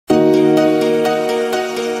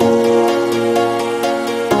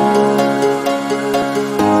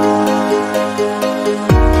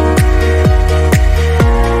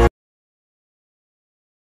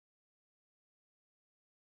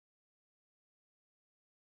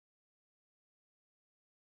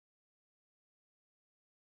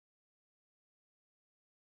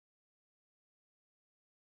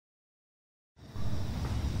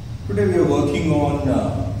Today we are working on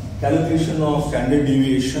calculation of standard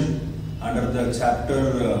deviation under the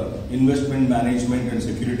chapter investment management and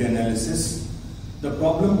security analysis. The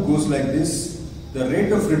problem goes like this: the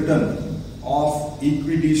rate of return of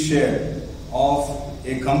equity share of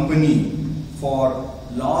a company for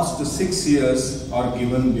last 6 years are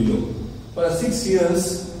given below. For 6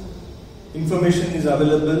 years, information is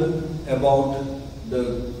available about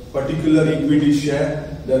the particular equity share.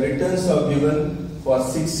 The returns are given for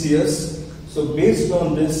 6 years. So based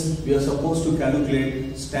on this, we are supposed to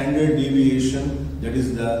calculate standard deviation, that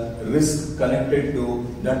is the risk connected to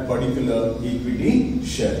that particular equity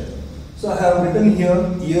share. So I have written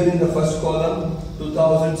here in the first column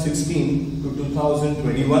 2016 to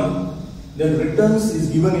 2021. Then returns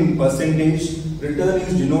is given in percentage. Return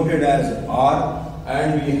is denoted as R,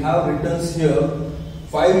 and we have returns here.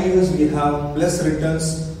 5 years we have plus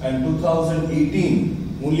returns, and 2018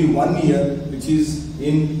 only 1 year which is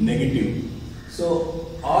in negative. So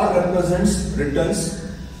R represents returns,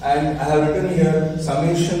 and I have written here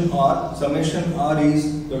summation R. Summation R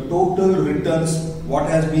is the total returns what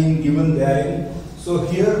has been given therein. So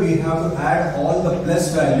here we have to add all the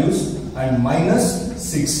plus values and minus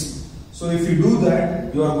 6. So if you do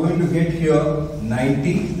that, you are going to get here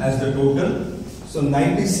 90 as the total. So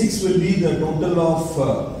 96 will be the total of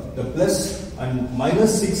the plus, and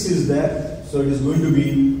minus 6 is there. So it is going to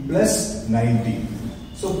be plus 90.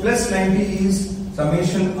 So plus 90 is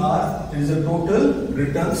summation R. It is the total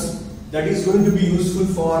returns that is going to be useful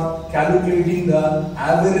for calculating the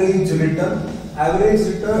average return. Average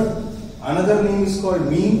return, another name is called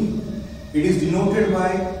mean. It is denoted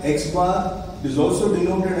by X bar. It is also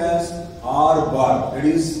denoted as R bar. That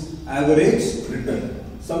is average return.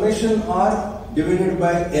 Summation R divided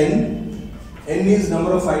by N. N is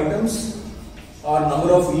number of items or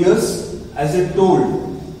number of years. As I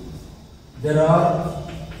told, there are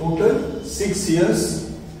total 6 years.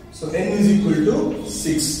 So N is equal to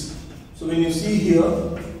 6. So when you see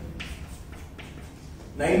here,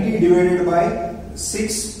 90 divided by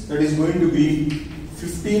 6, that is going to be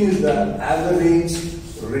 15 is the average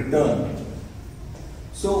return.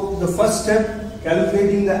 So the first step,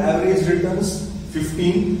 calculating the average returns,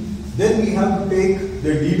 15. Then we have to take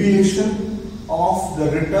the deviation of the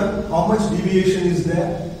return. How much deviation is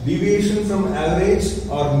there? Deviation from average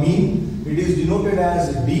or mean, it is denoted as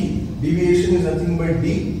D. Deviation is nothing but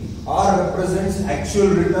D. R represents actual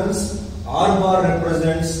returns. R bar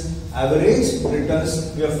represents average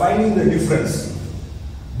returns. We are finding the difference.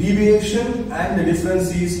 Deviation and the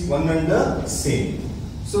difference is one and the same.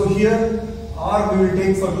 So here R we will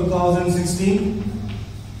take for 2016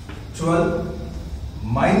 12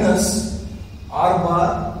 minus R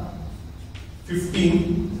bar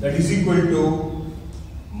 15, that is equal to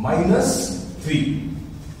minus 3.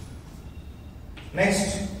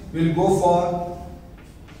 Next we will go for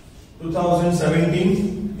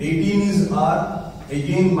 2017. 18 is R,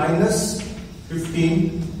 again minus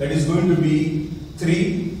 15, that is going to be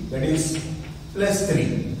 3, that is plus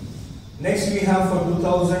 3. Next we have for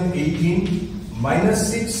 2018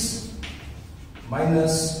 minus 6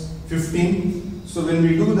 minus 15. So when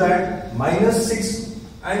we do that, minus 6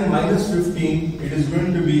 and minus 15, it is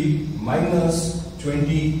going to be minus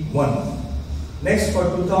 21. Next for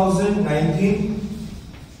 2019,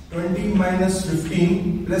 20 minus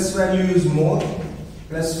 15, plus value is more,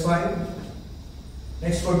 plus 5.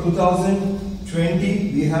 Next for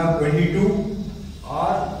 2020, we have 22.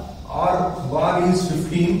 R bar is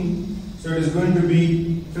 15, so it is going to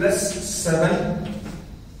be plus 7.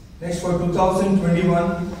 Next for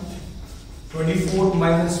 2021, 24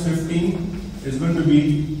 minus 15 is going to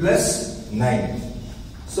be plus 9.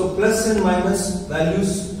 So plus and minus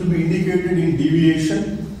values to be indicated in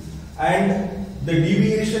deviation, and the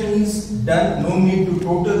deviation is done. No need to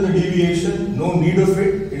total the deviation, no need of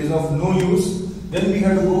it, it is of no use. Then we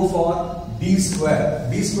have to go for D square.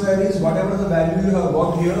 D square is whatever the value you have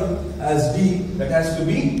got here as D, that has to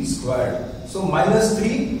be squared. So minus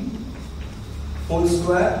 3 whole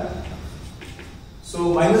square.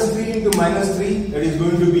 So minus 3 into minus 3, that is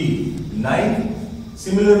going to be 9.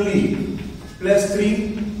 Similarly, plus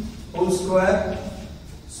 3 whole square.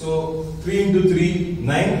 So 3 into 3,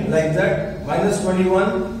 9, like that. Minus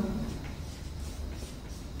 21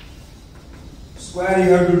 square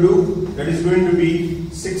you have to do, that is going to be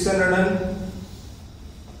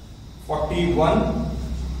 641.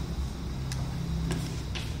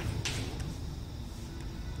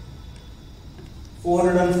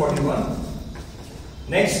 441.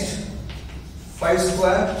 Next, 5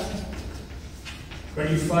 square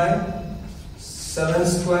 25, 7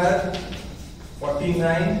 square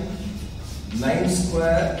 49, 9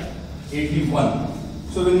 square 81.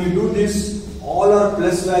 So when we do this, all are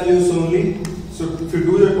plus values only. So if you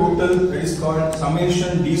do the total, that is called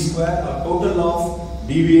summation d square, or total of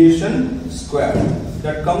deviation square.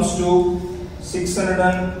 That comes to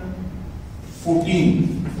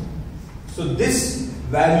 614. So this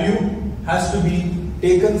value has to be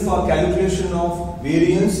taken for calculation of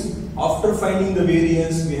variance. After finding the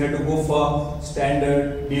variance, we have to go for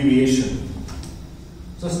standard deviation.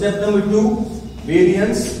 So step number 2,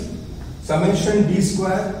 variance, summation d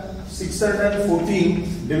square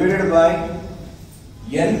 614 divided by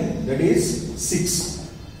n, that is 6.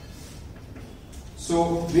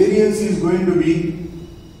 So variance is going to be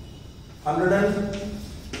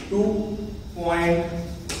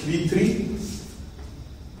 102.33.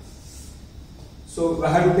 So I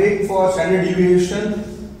have to take for standard deviation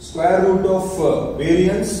square root of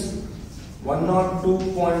variance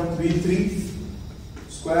 102.33.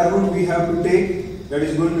 Square root we have to take, that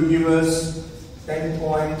is going to give us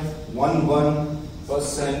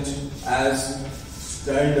 10.11% as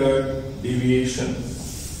standard deviation.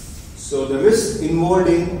 So the risk involved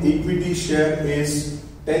in equity share is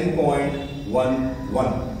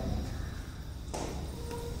 10.11.